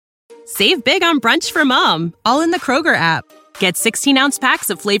Save big on brunch for mom, all in the Kroger app. Get 16-ounce packs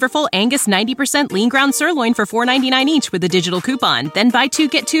of flavorful Angus 90% lean ground sirloin for $4.99 each with a digital coupon. Then buy 2,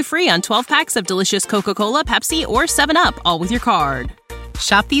 get 2 free on 12 packs of delicious Coca-Cola, Pepsi, or 7-Up, all with your card.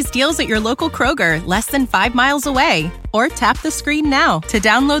 Shop these deals at your local Kroger, less than 5 miles away. Or tap the screen now to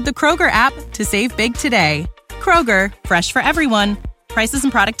download the Kroger app to save big today. Kroger, fresh for everyone. Prices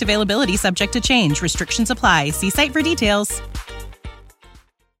and product availability subject to change. Restrictions apply. See site for details.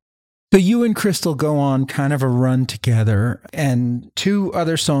 So you and Crystal go on kind of a run together, and 2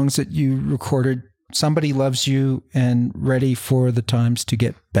 other songs that you recorded, Somebody Loves You and Ready for the Times to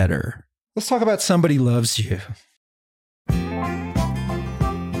Get Better. Let's talk about Somebody Loves You.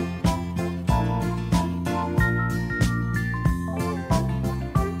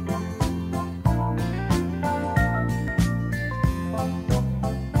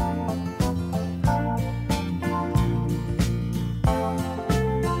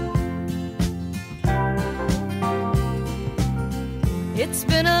 It's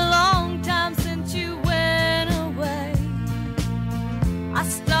been a long time since you went away. I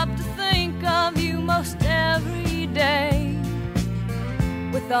stop to think of you most every day.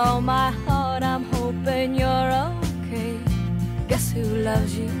 With all my heart, I'm hoping you're okay. Guess who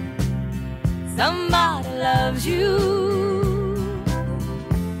loves you? Somebody loves you.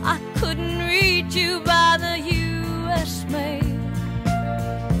 I couldn't reach you by the U.S. mail.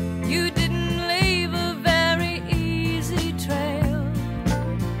 You didn't leave a very easy trail.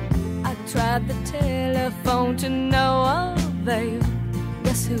 Tried the telephone to no avail.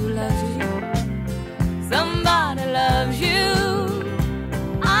 Guess who loves you? Somebody loves you.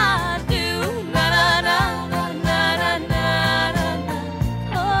 I do. Na na na na na na na na.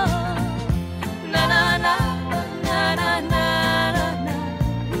 Oh, na na na na na na na na.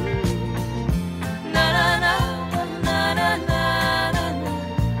 Na na na na na na na.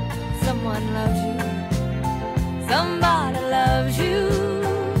 Someone loves you. Somebody loves you.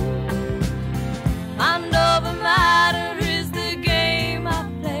 Mind over matter is the game I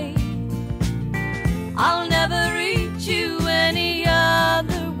play. I'll never reach you any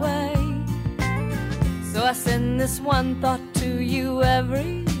other way. So I send this one thought to you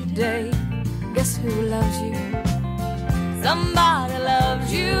every day. Guess who loves you? Somebody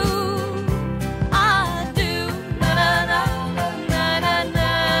loves you. I do. Na na na na na na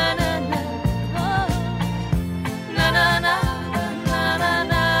na na. Oh, na na na.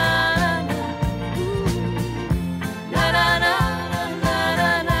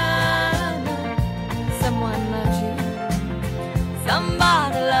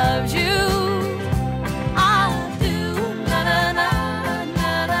 Somebody loves you. I do. Na na na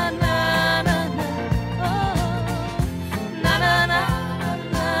na na na na na. Oh, na na na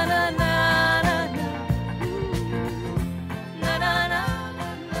na na na na na. Na na na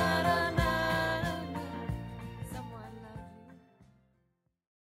na na na. Someone loves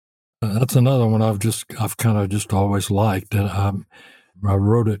you. That's another one I've kind of just always liked, and I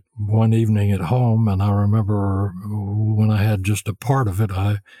wrote it one evening at home, and I remember when I had just a part of it,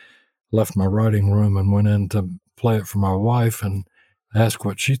 I left my writing room and went in to play it for my wife and asked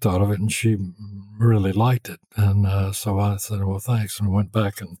what she thought of it, and she really liked it. And so I said, well, thanks, and went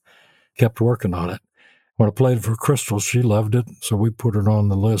back and kept working on it. When I played it for Crystal, she loved it, so we put it on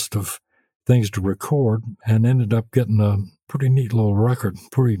the list of things to record and ended up getting a pretty neat little record,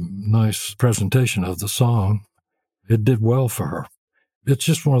 pretty nice presentation of the song. It did well for her. It's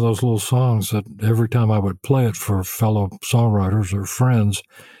just one of those little songs that every time I would play it for fellow songwriters or friends,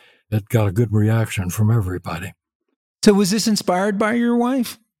 it got a good reaction from everybody. So was this inspired by your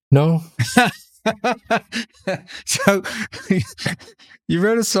wife? No. So you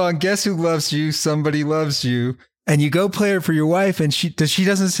wrote a song, Guess Who Loves You? Somebody Loves You. And you go play it for your wife, and she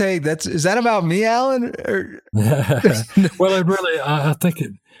doesn't say, is that about me, Alan? Or... Well, I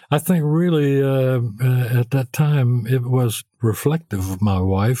think really at that time it was reflective of my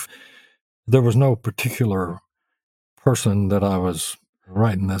wife. There was no particular person that I was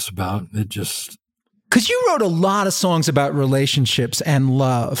writing this about. It just... Because you wrote a lot of songs about relationships and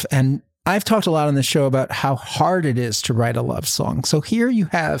love, and I've talked a lot on the show about how hard it is to write a love song. So here you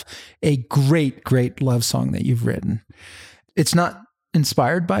have a great, great love song that you've written. It's not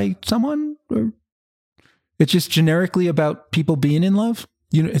inspired by someone, or it's just generically about people being in love?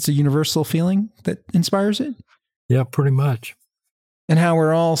 It's a universal feeling that inspires it? Yeah, pretty much. And how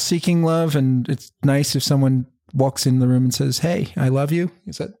we're all seeking love, and it's nice if someone walks in the room and says, hey, I love you.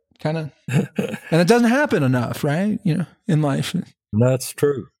 Is that kind of... And it doesn't happen enough, right? In life. That's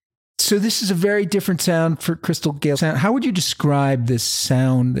true. So this is a very different sound for Crystal Gayle. How would you describe this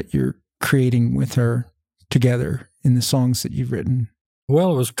sound that you're creating with her together in the songs that you've written?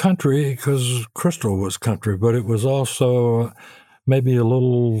 Well, it was country because Crystal was country, but it was also maybe a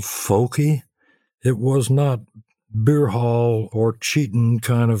little folky. It was not beer hall or cheating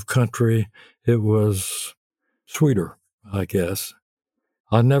kind of country. It was sweeter, I guess.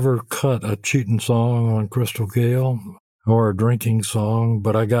 I never cut a cheating song on Crystal Gayle or a drinking song,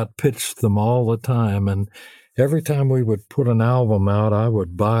 but I got pitched them all the time. And every time we would put an album out, I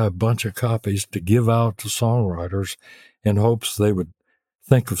would buy a bunch of copies to give out to songwriters in hopes they would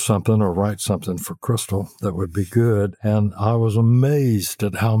think of something or write something for Crystal that would be good. And I was amazed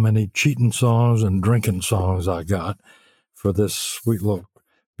at how many cheating songs and drinking songs I got for this sweet little,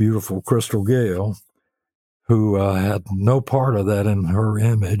 beautiful Crystal Gayle, who had no part of that in her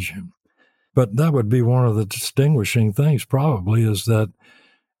image. But that would be one of the distinguishing things probably, is that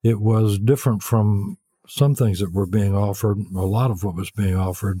it was different from some things that were being offered, a lot of what was being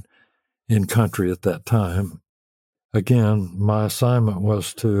offered in country at that time. Again, my assignment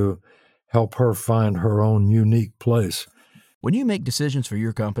was to help her find her own unique place. When you make decisions for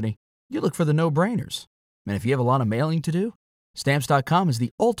your company, you look for the no-brainers. And if you have a lot of mailing to do, Stamps.com is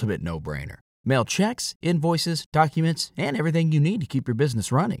the ultimate no-brainer. Mail checks, invoices, documents, and everything you need to keep your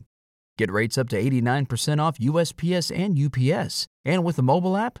business running. Get rates up to 89% off USPS and UPS. And with the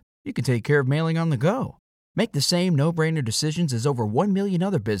mobile app, you can take care of mailing on the go. Make the same no-brainer decisions as over 1 million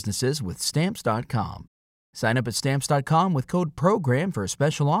other businesses with Stamps.com. Sign up at Stamps.com with code PROGRAM for a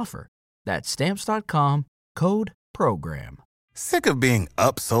special offer. That's Stamps.com, code PROGRAM. Sick of being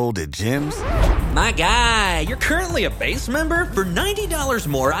upsold at gyms? My guy, you're currently a base member. For $90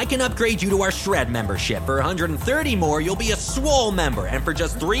 more, I can upgrade you to our Shred membership. For $130 more, you'll be a Swole member. And for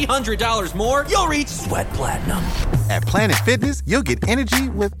just $300 more, you'll reach Sweat Platinum. At Planet Fitness, you'll get energy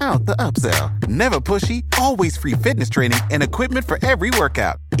without the upsell. Never pushy, always free fitness training and equipment for every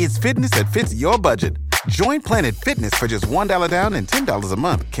workout. It's fitness that fits your budget. Join Planet Fitness for just $1 down and $10 a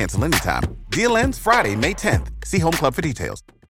month. Cancel anytime. Deal ends Friday, May 10th. See Home Club for details.